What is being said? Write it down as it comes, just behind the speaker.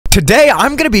Today,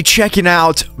 I'm going to be checking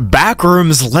out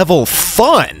Backrooms Level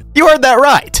Fun. You heard that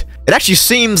right. It actually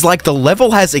seems like the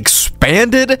level has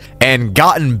expanded and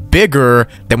gotten bigger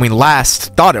than we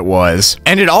last thought it was.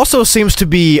 And it also seems to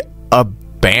be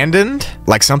abandoned,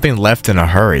 like something left in a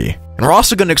hurry. And we're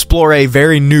also going to explore a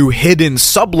very new hidden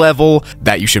sub-level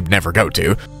that you should never go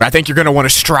to. But I think you're going to want to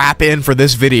strap in for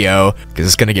this video because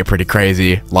it's going to get pretty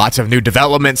crazy. Lots of new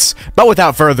developments. But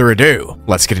without further ado,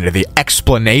 let's get into the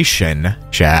explanation,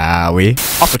 shall we?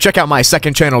 Also, check out my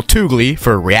second channel, Broogli,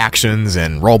 for reactions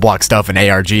and Roblox stuff and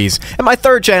ARGs. And my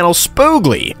third channel,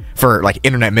 Broogli, for like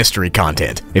internet mystery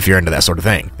content, if you're into that sort of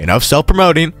thing. Enough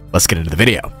self-promoting. Let's get into the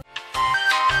video.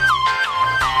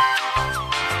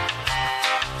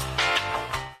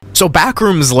 So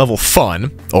Backrooms Level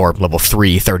Fun, or Level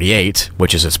 338,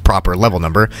 which is its proper level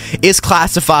number, is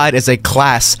classified as a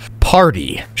class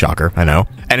party, shocker, I know,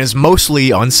 and is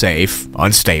mostly unsafe,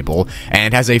 unstable,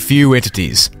 and has a few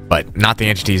entities, but not the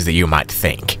entities that you might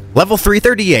think. Level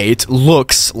 338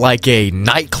 looks like a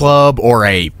nightclub or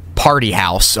a party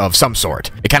house of some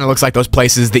sort. It kind of looks like those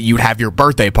places that you'd have your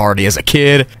birthday party as a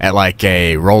kid at like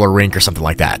a roller rink or something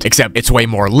like that, except it's way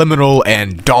more liminal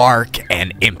and dark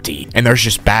and empty, and there's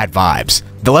just bad vibes.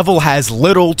 The level has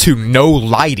little to no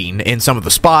lighting in some of the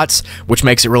spots, which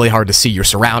makes it really hard to see your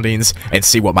surroundings and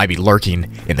see what might be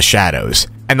lurking in the shadows.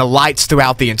 And the lights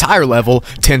throughout the entire level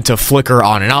tend to flicker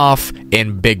on and off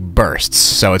in big bursts,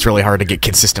 so it's really hard to get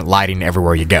consistent lighting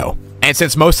everywhere you go. And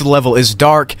since most of the level is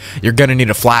dark, you're going to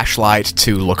need a flashlight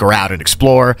to look around and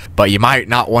explore, but you might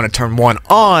not want to turn one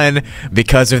on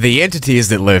because of the entities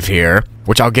that live here,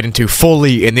 which I'll get into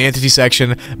fully in the entity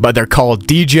section, but they're called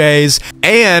DJs,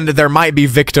 and there might be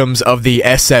victims of the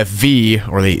SFV,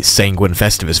 or the Sanguine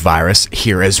Festivus virus,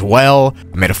 here as well.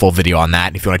 I made a full video on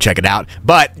that if you want to check it out,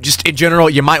 but just in general,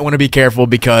 you might want to be careful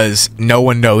because no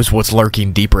one knows what's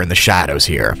lurking deeper in the shadows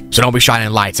here, so don't be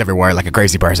shining lights everywhere like a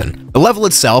crazy person. The level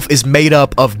itself is made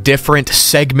up of different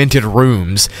segmented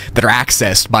rooms that are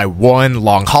accessed by one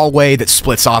long hallway that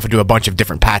splits off into a bunch of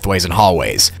different pathways and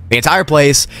hallways. The entire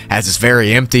place has this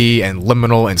very empty and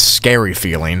liminal and scary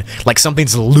feeling, like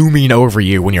something's looming over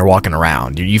you when you're walking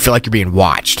around. You feel like you're being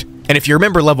watched. And if you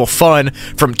remember Level Fun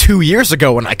from 2 years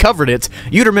ago when I covered it,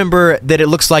 you'd remember that it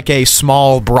looks like a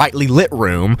small, brightly lit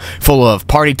room full of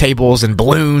party tables and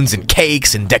balloons and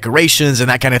cakes and decorations and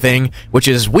that kind of thing, which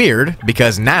is weird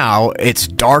because now it's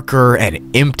darker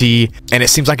and empty and it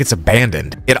seems like it's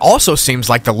abandoned. It also seems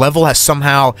like the level has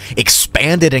somehow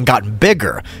expanded and gotten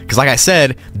bigger because, like I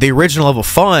said, the original Level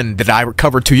Fun that I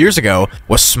covered 2 years ago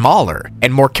was smaller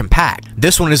and more compact.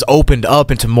 This one is opened up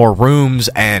into more rooms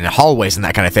and hallways and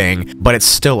that kind of thing, but it's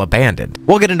still abandoned.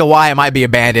 We'll get into why it might be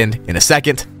abandoned in a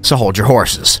second, so hold your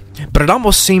horses. But it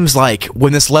almost seems like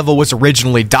when this level was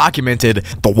originally documented,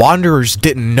 the Wanderers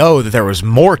didn't know that there was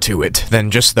more to it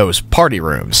than just those party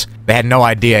rooms. They had no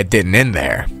idea it didn't end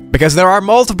there. Because there are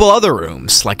multiple other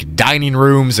rooms, like dining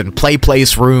rooms and play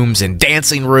place rooms and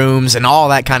dancing rooms and all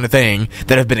that kind of thing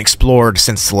that have been explored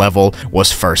since the level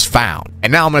was first found.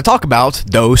 And now I'm going to talk about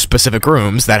those specific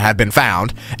rooms that have been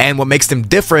found and what makes them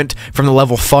different from the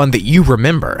Level Fun that you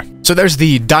remember. So there's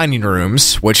the dining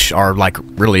rooms, which are like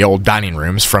really old dining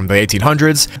rooms from the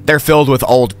 1800s. They're filled with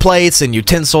old plates and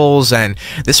utensils, and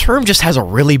this room just has a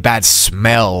really bad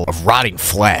smell of rotting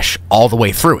flesh all the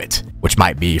way through it, which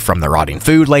might be from the rotting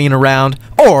food laying around,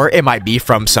 or it might be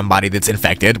from somebody that's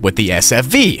infected with the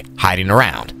SFV hiding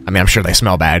around. I mean, I'm sure they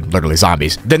smell bad, literally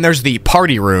zombies. Then there's the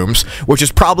party rooms, which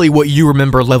is probably what you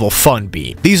remember Level Fun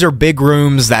be. These are big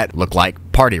rooms that look like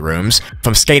party rooms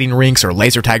from skating rinks or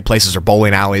laser tag places or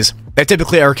bowling alleys. They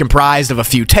typically are comprised of a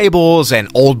few tables and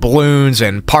old balloons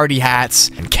and party hats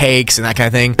and cakes and that kind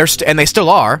of thing. And they still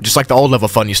are, just like the old Level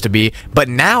Fun used to be. But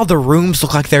now the rooms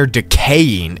look like they're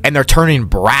decaying and they're turning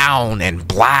brown and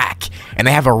black. And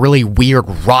they have a really weird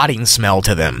rotting smell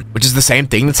to them, which is the same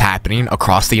thing that's happening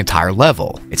across the entire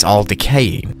level. It's all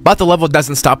decaying. But the level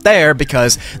doesn't stop there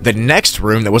because the next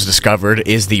room that was discovered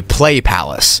is the Play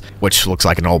Palace, which looks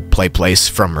like an old play place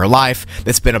from real life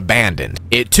that's been abandoned.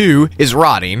 It too is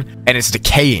rotting and it's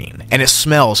decaying and it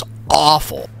smells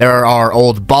awful. There are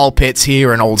old ball pits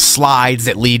here and old slides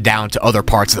that lead down to other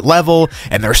parts of the level,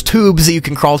 and there's tubes that you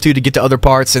can crawl to get to other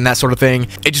parts and that sort of thing.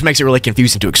 It just makes it really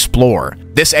confusing to explore.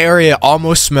 This area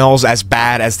almost smells as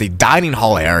bad as the dining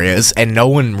hall areas, and no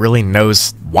one really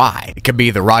knows why. It could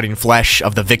be the rotting flesh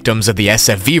of the victims of the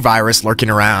SFV virus lurking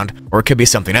around, or it could be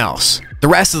something else. The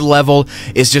rest of the level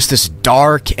is just this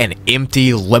dark and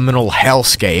empty liminal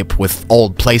hellscape with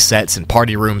old playsets and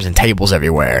party rooms and tables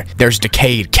everywhere. There's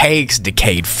decayed cakes,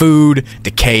 decayed food,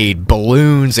 decayed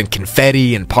balloons and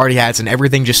confetti and party hats, and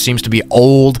everything just seems to be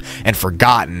old and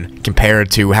forgotten compared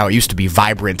to how it used to be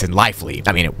vibrant and lively.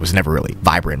 I mean, it was never really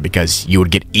vibrant because you would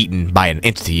get eaten by an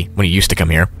entity when you used to come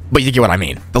here, but you get what I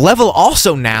mean. The level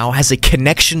also now has a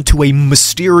connection to a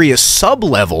mysterious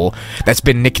sub-level that's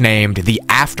been nicknamed the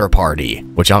After Party,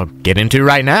 which I'll get into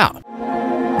right now.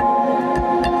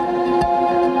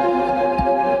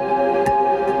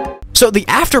 So the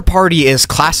After Party is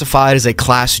classified as a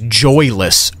class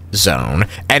joyless zone,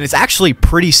 and it's actually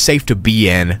pretty safe to be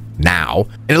in now.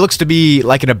 And it looks to be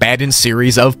like an abandoned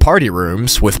series of party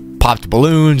rooms with popped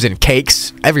balloons and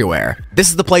cakes everywhere. This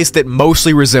is the place that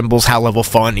mostly resembles how Level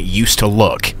Fun used to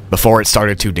look before it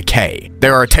started to decay.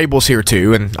 There are tables here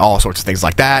too, and all sorts of things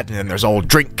like that, and then there's old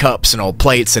drink cups and old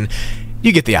plates, and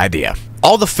you get the idea.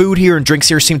 All the food here and drinks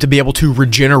here seem to be able to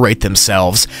regenerate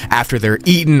themselves after they're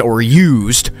eaten or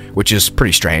used, which is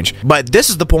pretty strange. But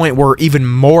this is the point where even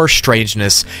more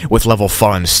strangeness with Level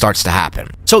Fun starts to happen.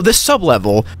 So this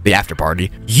sub-level, the After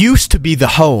Party, used to be the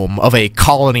home of a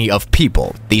colony of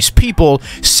people. These people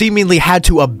seemingly had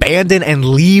to abandon and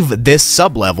leave this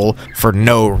sub-level for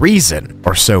no reason,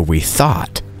 or so we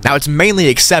thought. Now, it's mainly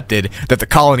accepted that the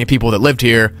colony of people that lived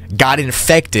here got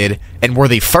infected and were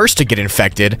the first to get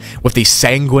infected with the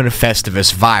sanguine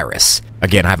festivus virus.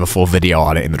 Again, I have a full video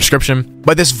on it in the description.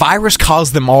 But this virus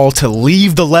caused them all to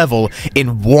leave the level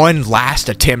in one last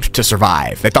attempt to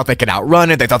survive. They thought they could outrun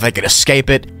it, they thought they could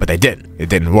escape it, but they didn't. It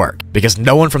didn't work. Because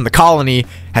no one from the colony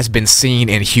has been seen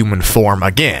in human form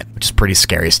again, which is pretty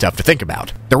scary stuff to think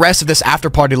about. The rest of this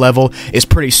After Party level is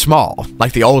pretty small,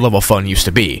 like the old Level Fun used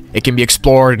to be. It can be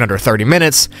explored in under 30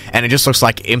 minutes, and it just looks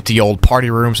like empty old party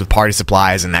rooms with party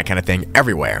supplies and that kind of thing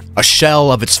everywhere. A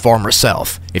shell of its former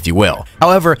self, if you will.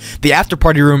 However, the After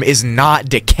Party room is not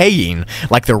decaying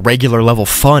like the regular Level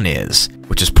Fun is,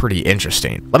 which is pretty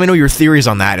interesting. Let me know your theories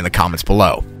on that in the comments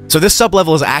below. So this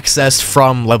sub-level is accessed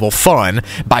from Level Fun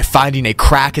by finding a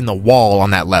crack in the wall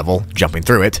on that level, jumping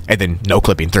through it, and then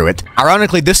no-clipping through it.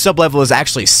 Ironically, this sub-level is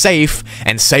actually safe,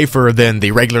 and safer than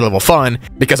the regular Level Fun,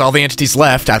 because all the entities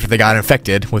left after they got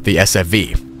infected with the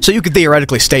SFV. So you could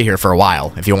theoretically stay here for a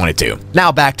while if you wanted to.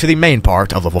 Now back to the main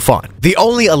part of Level Fun. The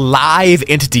only alive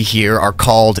entity here are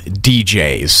called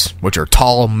DJs, which are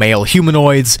tall male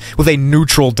humanoids with a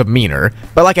neutral demeanor.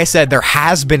 But like I said, there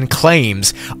has been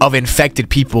claims of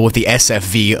infected people with the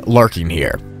SFV lurking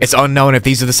here. It's unknown if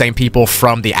these are the same people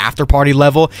from the After Party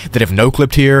level that have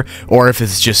no-clipped here, or if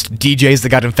it's just DJs that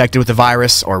got infected with the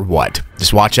virus, or what.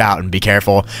 Just watch out and be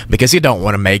careful, because you don't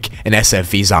want to make an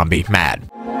SFV zombie mad.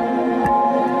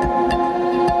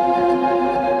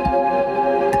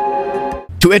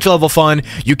 To enter Level Fun,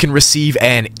 you can receive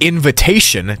an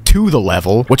invitation to the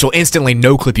level, which will instantly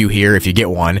no-clip you here if you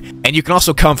get one, and you can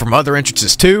also come from other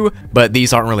entrances too, but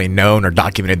these aren't really known or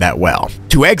documented that well.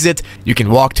 To exit, you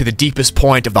can walk to the deepest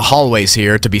point of the hallways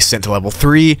here to be sent to Level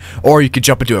 3, or you could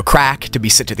jump into a crack to be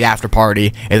sent to the After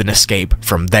Party, and then escape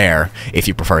from there, if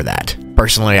you prefer that.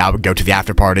 Personally, I would go to the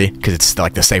After Party, because it's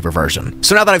like the safer version.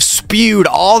 So now that I've spewed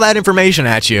all that information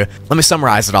at you, let me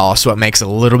summarize it all so it makes a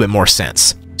little bit more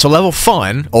sense. So Level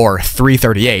Fun, or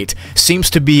 338,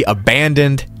 seems to be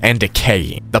abandoned and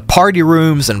decaying. The party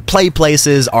rooms and play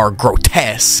places are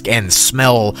grotesque and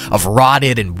smell of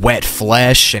rotted and wet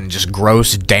flesh and just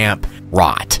gross, damp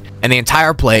rot. And the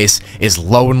entire place is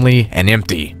lonely and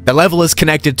empty. The level is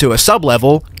connected to a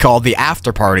sub-level called the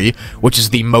After Party, which is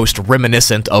the most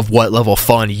reminiscent of what Level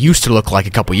Fun used to look like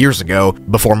a couple years ago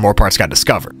before more parts got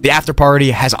discovered. The After Party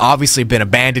has obviously been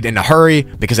abandoned in a hurry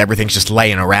because everything's just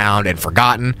laying around and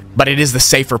forgotten, but it is the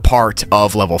safer part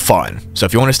of Level Fun. So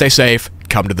if you want to stay safe,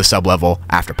 come to the sub-level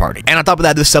After Party. And on top of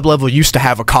that, this sub-level used to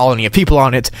have a colony of people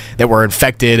on it that were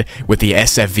infected with the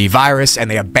SFV virus, and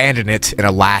they abandoned it in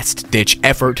a last-ditch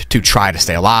effort to try to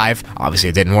stay alive. Obviously,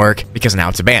 it didn't work because now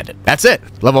it's abandoned. That's it.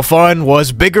 Level Fun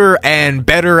was bigger and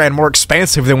better and more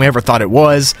expansive than we ever thought it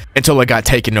was until it got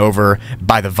taken over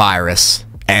by the virus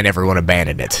and everyone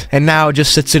abandoned it. And now it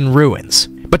just sits in ruins.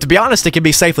 But to be honest, it can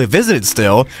be safely visited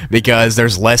still because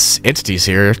there's less entities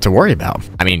here to worry about.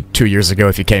 I mean, 2 years ago,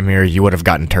 if you came here, you would have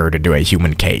gotten turned into a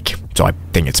human cake. So I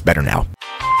think it's better now.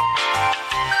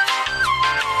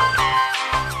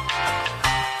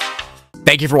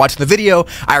 thank you for watching the video.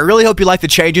 I really hope you like the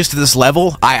changes to this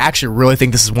level. I actually really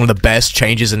think this is one of the best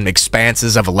changes and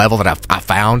expanses of a level that I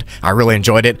found. I really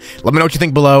enjoyed it. Let me know what you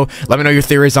think below. Let me know your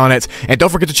theories on it. And don't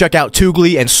forget to check out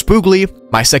Toogly and Spoogly,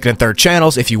 my second and third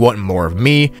channels, if you want more of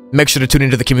me. Make sure to tune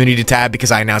into the community tab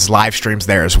because I announce live streams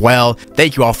there as well.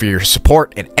 Thank you all for your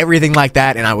support and everything like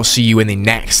that, and I will see you in the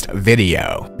next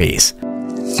video. Peace.